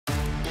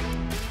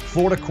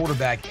Florida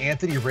quarterback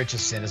Anthony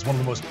Richardson is one of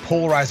the most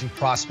polarizing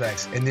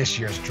prospects in this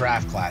year's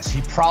draft class.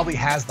 He probably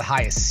has the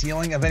highest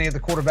ceiling of any of the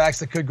quarterbacks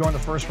that could go in the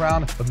first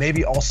round, but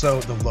maybe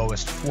also the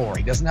lowest floor.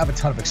 He doesn't have a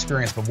ton of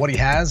experience, but what he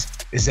has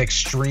is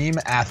extreme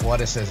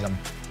athleticism.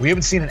 We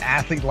haven't seen an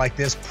athlete like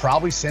this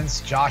probably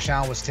since Josh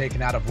Allen was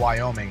taken out of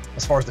Wyoming,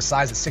 as far as the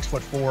size at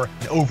 6'4"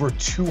 and over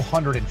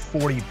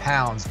 240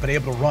 pounds, but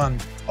able to run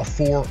a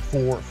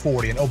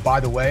 4.40. And oh, by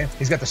the way,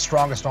 he's got the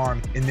strongest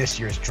arm in this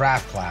year's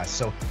draft class.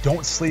 So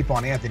don't sleep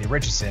on Anthony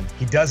Richardson.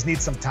 He does need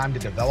some time to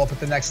develop at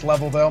the next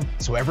level, though.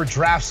 So whoever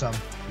drafts him,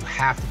 you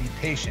have to be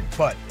patient.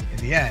 But in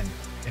the end,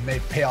 it may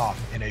pay off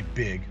in a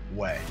big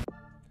way.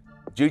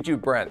 Juju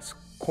Brents,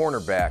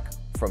 cornerback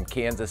from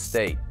Kansas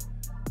State.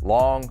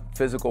 Long,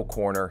 physical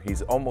corner.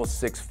 He's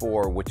almost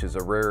 6'4", which is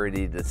a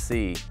rarity to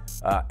see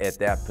at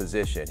that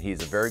position.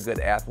 He's a very good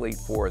athlete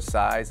for his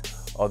size,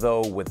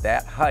 although with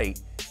that height,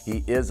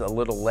 he is a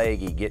little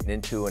leggy getting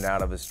into and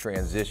out of his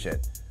transition.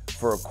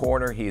 For a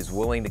corner, he is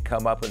willing to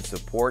come up and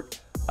support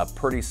a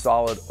pretty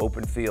solid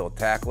open field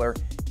tackler.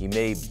 He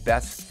may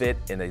best fit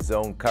in a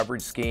zone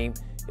coverage scheme.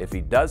 If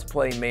he does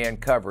play man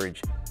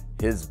coverage,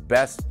 his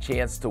best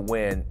chance to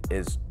win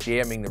is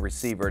jamming the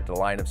receiver at the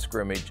line of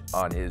scrimmage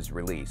on his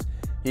release.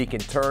 He can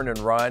turn and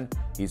run.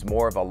 He's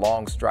more of a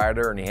long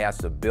strider, and he has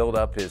to build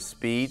up his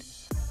speed.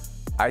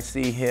 I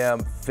see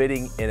him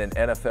fitting in an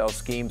NFL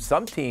scheme.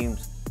 Some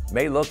teams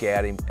may look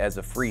at him as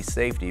a free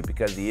safety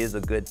because he is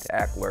a good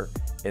tackler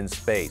in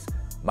space.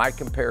 My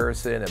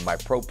comparison and my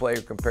pro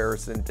player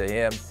comparison to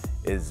him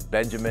is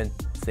Benjamin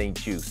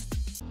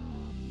St-Juste.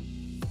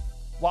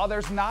 While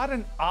there's not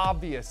an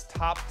obvious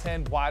top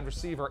 10 wide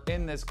receiver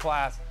in this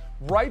class,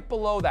 right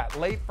below that,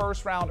 late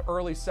first round,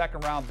 early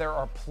second round, there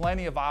are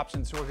plenty of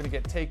options who are going to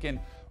get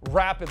taken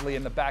rapidly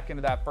in the back end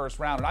of that first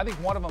round. And I think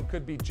one of them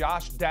could be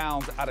Josh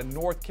Downs out of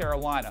North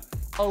Carolina.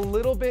 A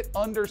little bit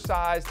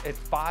undersized at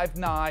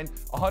 5'9",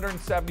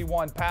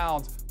 171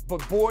 pounds,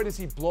 but boy, does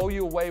he blow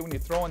you away when you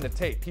throw in the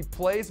tape. He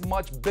plays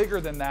much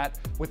bigger than that.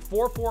 With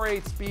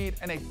 4.48 speed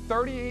and a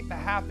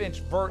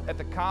 38.5-inch vert at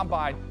the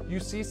combine, you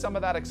see some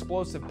of that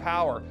explosive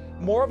power.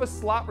 More of a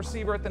slot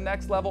receiver at the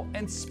next level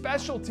and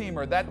special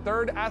teamer, that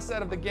third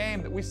asset of the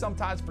game that we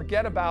sometimes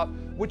forget about,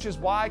 which is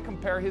why I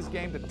compare his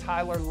game to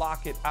Tyler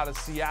Lockett out of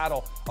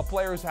Seattle, a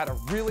player who's had a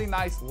really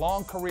nice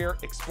long career,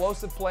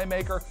 explosive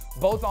playmaker,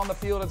 both on the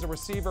field as a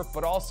receiver,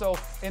 but also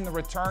in the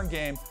return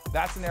game.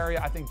 That's an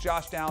area I think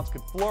Josh Downs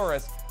could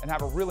flourish and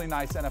have a really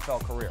nice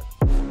NFL career.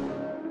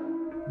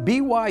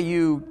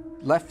 BYU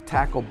left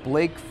tackle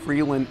Blake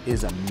Freeland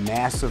is a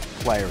massive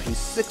player. He's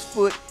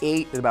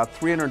 6'8" and about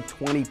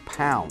 320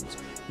 pounds.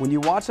 When you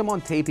watch him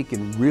on tape, he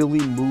can really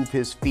move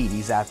his feet.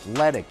 He's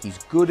athletic. He's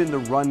good in the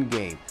run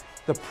game.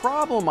 The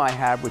problem I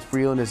have with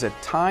Freeland is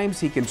at times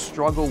he can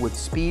struggle with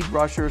speed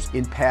rushers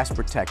in pass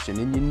protection,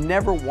 and you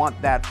never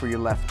want that for your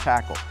left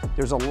tackle.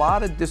 There's a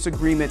lot of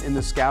disagreement in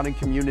the scouting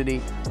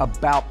community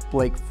about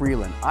Blake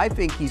Freeland. I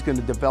think he's going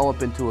to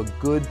develop into a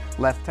good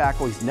left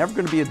tackle. He's never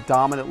going to be a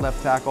dominant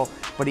left tackle,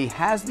 but he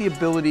has the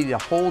ability to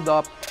hold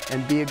up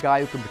and be a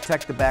guy who can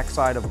protect the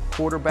backside of a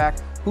quarterback.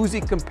 Who's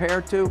he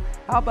compared to?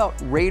 How about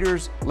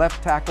Raiders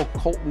left tackle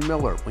Colton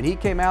Miller? When he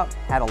came out,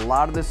 had a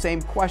lot of the same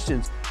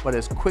questions, but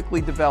has quickly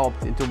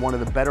developed into one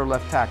of the better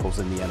left tackles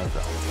in the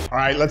NFL. All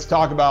right, let's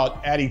talk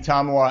about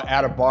Adetomiwa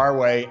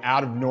Adebarwe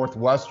out of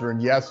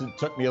Northwestern. Yes, it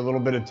took me a little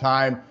bit of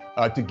time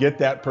to get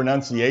that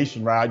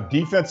pronunciation right.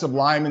 Defensive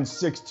lineman,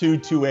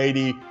 6'2",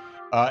 280,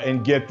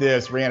 and get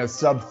this, ran a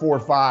sub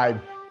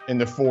 4.5 in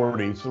the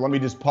 40. So let me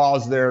just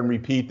pause there and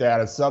repeat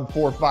that. A sub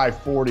 4.5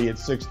 40 at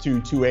 6'2",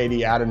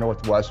 280 out of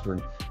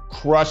Northwestern.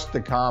 Crushed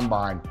the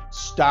combine.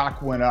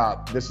 Stock went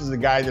up. This is a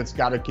guy that's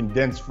got a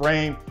condensed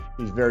frame.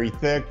 He's very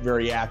thick,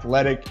 very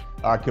athletic,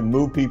 can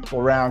move people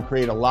around,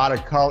 create a lot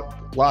of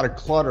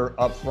clutter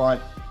up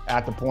front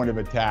at the point of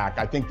attack.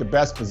 I think the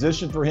best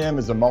position for him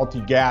is a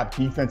multi-gap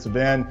defensive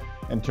end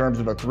in terms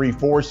of a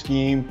 3-4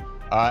 scheme.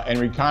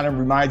 And he kind of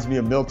reminds me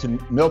of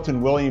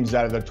Milton Williams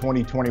out of the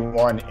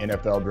 2021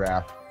 NFL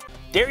draft.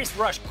 Darius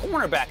Rush,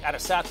 cornerback out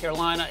of South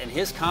Carolina, and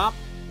his comp,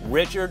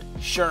 Richard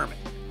Sherman.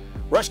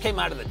 Rush came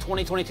out of the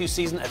 2022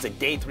 season as a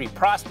day 3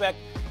 prospect.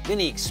 Then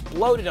he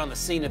exploded on the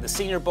scene of the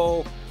Senior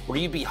Bowl, where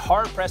you'd be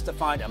hard-pressed to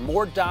find a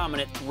more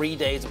dominant 3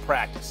 days of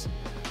practice.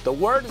 The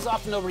word is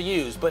often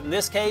overused, but in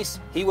this case,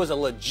 he was a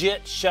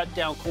legit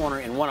shutdown corner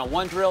in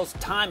one-on-one drills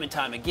time and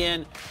time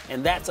again,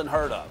 and that's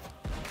unheard of.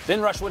 Then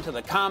Rush went to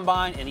the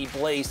combine and he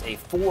blazed a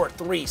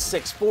 4.3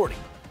 640.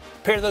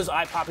 Pair those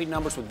eye-popping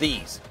numbers with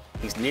these.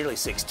 He's nearly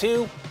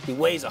 6'2", he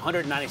weighs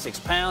 196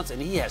 pounds, and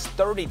he has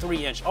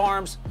 33-inch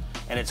arms,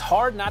 and it's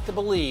hard not to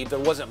believe there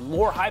wasn't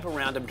more hype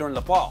around him during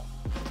the fall.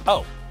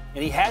 Oh,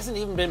 and he hasn't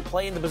even been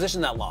playing the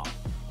position that long.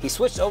 He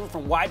switched over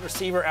from wide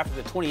receiver after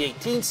the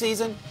 2018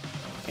 season,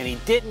 and he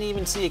didn't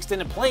even see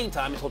extended playing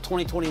time until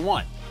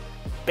 2021.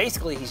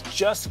 Basically, he's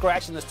just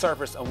scratching the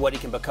surface of what he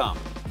can become.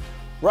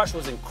 Rush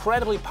was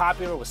incredibly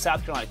popular with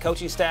South Carolina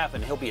coaching staff,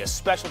 and he'll be a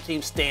special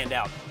team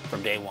standout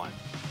from day one.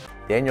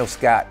 Daniel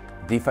Scott,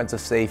 defensive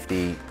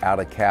safety out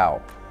of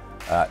Cal.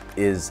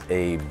 is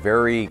a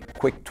very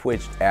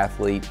quick-twitched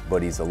athlete,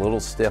 but he's a little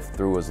stiff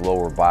through his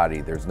lower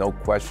body. There's no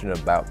question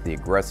about the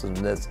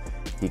aggressiveness.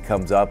 He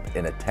comes up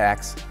and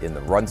attacks in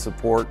the run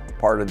support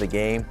part of the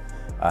game.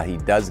 He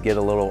does get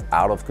a little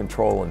out of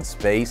control in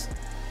space.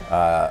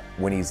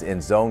 When he's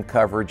in zone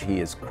coverage, he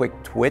is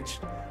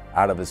quick-twitched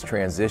out of his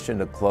transition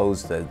to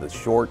close the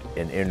short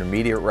and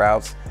intermediate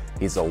routes.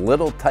 He's a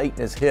little tight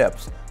in his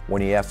hips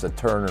when he has to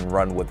turn and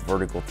run with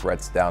vertical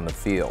threats down the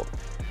field.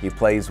 He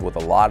plays with a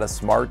lot of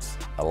smarts,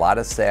 a lot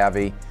of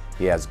savvy.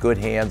 He has good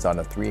hands on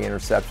the 3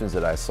 interceptions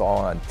that I saw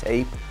on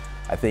tape.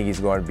 I think he's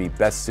going to be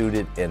best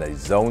suited in a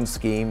zone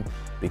scheme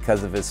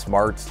because of his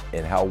smarts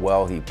and how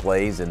well he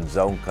plays in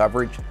zone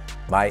coverage.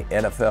 My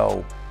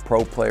NFL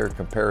pro player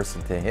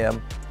comparison to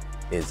him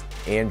is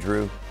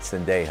Andrew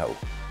Sendejo.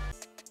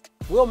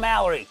 Will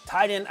Mallory,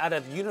 tight end out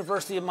of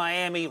University of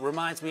Miami,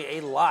 reminds me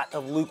a lot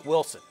of Luke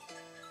Wilson.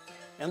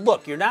 And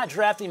look, you're not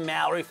drafting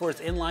Mallory for his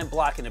inline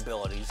blocking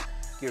abilities.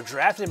 You're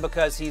drafting him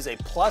because he's a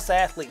plus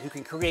athlete who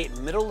can create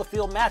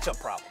middle-of-the-field matchup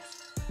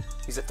problems.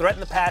 He's a threat in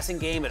the passing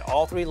game at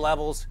all 3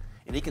 levels,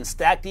 and he can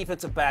stack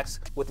defensive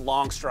backs with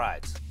long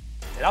strides.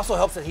 It also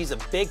helps that he's a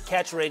big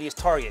catch radius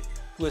target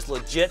who has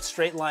legit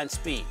straight-line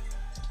speed.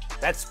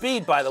 That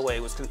speed, by the way,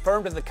 was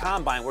confirmed at the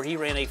Combine where he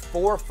ran a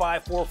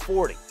 4.54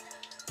 40.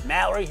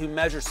 Mallory, who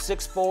measures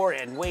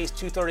 6'4" and weighs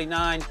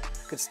 239,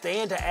 could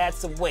stand to add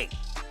some weight.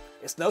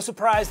 It's no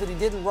surprise that he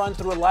didn't run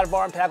through a lot of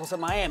arm tackles at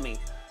Miami,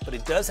 but he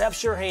does have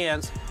sure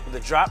hands with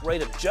a drop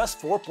rate of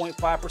just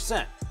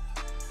 4.5%.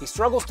 He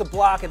struggles to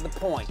block at the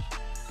point,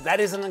 but that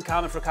isn't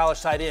uncommon for college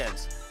tight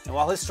ends. And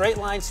while his straight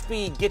line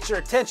speed gets your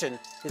attention,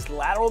 his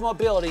lateral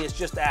mobility is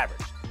just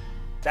average.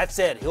 That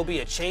said, he'll be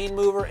a chain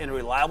mover and a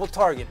reliable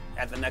target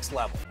at the next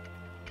level.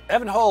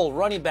 Evan Hull,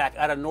 running back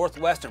out of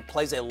Northwestern,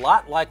 plays a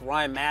lot like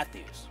Ryan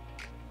Matthews.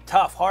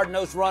 Tough,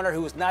 hard-nosed runner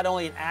who was not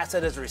only an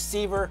asset as a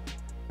receiver,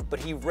 but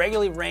he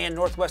regularly ran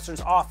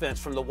Northwestern's offense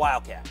from the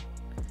Wildcat.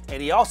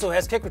 And he also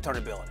has kick return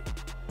ability.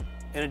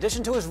 In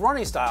addition to his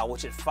running style,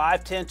 which at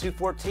 5'10",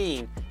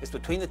 214 is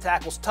between the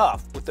tackles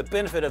tough with the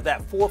benefit of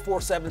that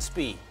 4.47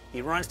 speed.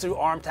 He runs through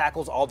arm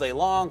tackles all day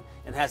long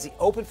and has the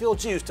open field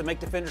juice to make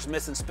defenders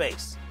miss in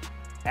space.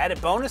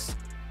 Added bonus,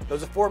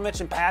 those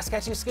aforementioned pass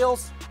catching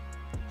skills.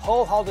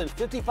 Hull hauled in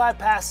 55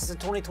 passes in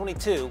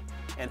 2022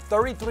 and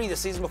 33 the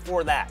season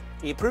before that.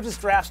 He improved his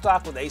draft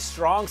stock with a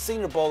strong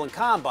Senior Bowl and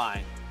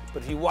Combine,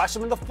 but if you watched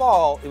him in the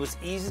fall, it was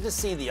easy to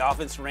see the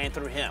offense ran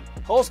through him.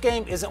 Hull's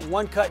game isn't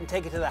one cut and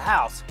take it to the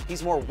house.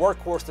 He's more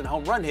workhorse than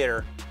home run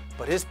hitter,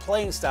 but his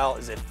playing style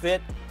is a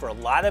fit for a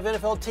lot of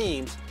NFL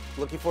teams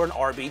looking for an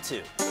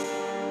RB2.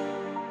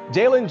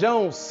 Jalen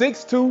Jones,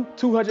 6'2",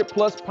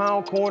 200-plus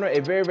pound corner,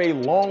 a very, very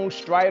long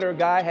strider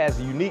guy, has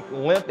a unique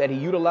length that he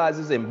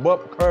utilizes in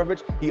bump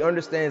coverage. He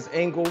understands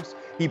angles.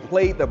 He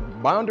played the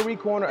boundary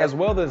corner as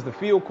well as the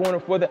field corner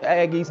for the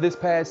Aggies this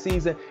past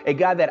season, a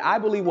guy that I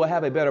believe will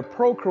have a better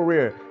pro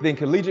career than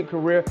collegiate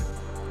career.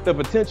 The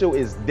potential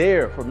is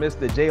there for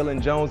Mr.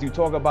 Jalen Jones. You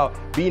talk about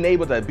being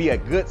able to be a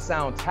good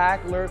sound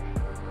tackler,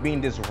 being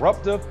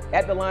disruptive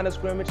at the line of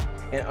scrimmage,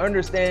 and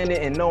understanding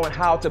and knowing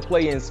how to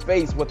play in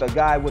space with a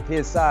guy with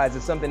his size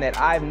is something that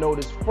I've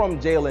noticed from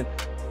Jalen.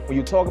 When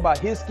you talk about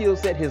his skill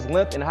set, his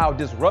length, and how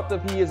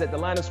disruptive he is at the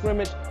line of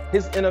scrimmage,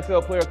 his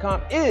NFL player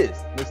comp is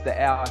Mr.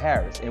 Al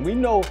Harris. And we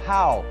know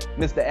how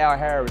Mr. Al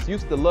Harris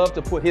used to love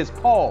to put his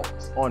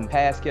paws on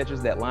pass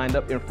catchers that lined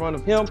up in front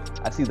of him.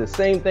 I see the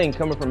same thing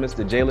coming from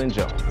Mr. Jalen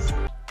Jones.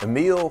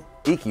 Emil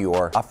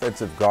Ekiyor,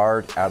 offensive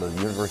guard out of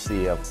the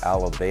University of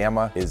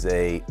Alabama, is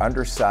a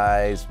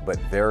undersized but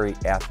very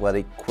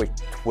athletic,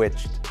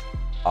 quick-twitched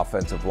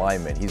offensive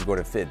lineman. He's going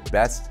to fit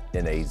best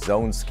in a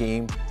zone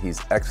scheme.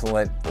 He's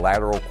excellent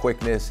lateral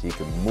quickness. He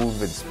can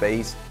move in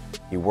space.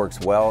 He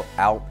works well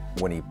out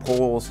when he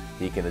pulls.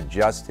 He can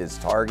adjust his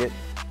target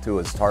to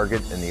his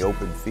target in the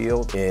open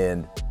field.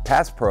 In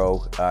pass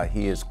pro,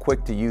 he is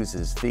quick to use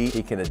his feet.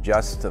 He can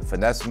adjust to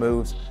finesse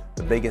moves.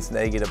 The biggest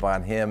negative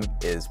on him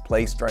is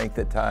play strength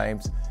at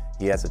times.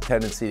 He has a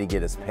tendency to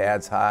get his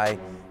pads high,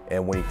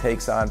 and when he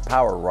takes on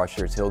power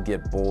rushers, he'll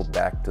get bulled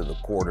back to the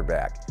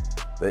quarterback.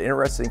 The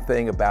interesting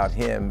thing about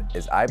him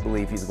is I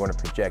believe he's going to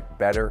project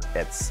better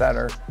at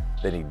center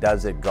than he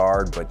does at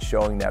guard, but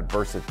showing that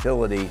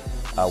versatility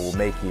will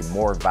make him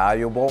more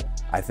valuable.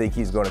 I think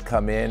he's going to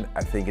come in.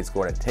 I think it's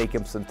going to take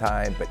him some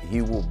time, but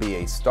he will be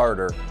a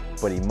starter,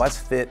 but he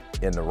must fit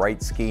in the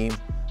right scheme.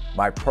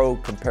 My pro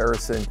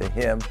comparison to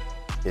him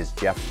is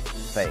Jeff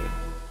Fain.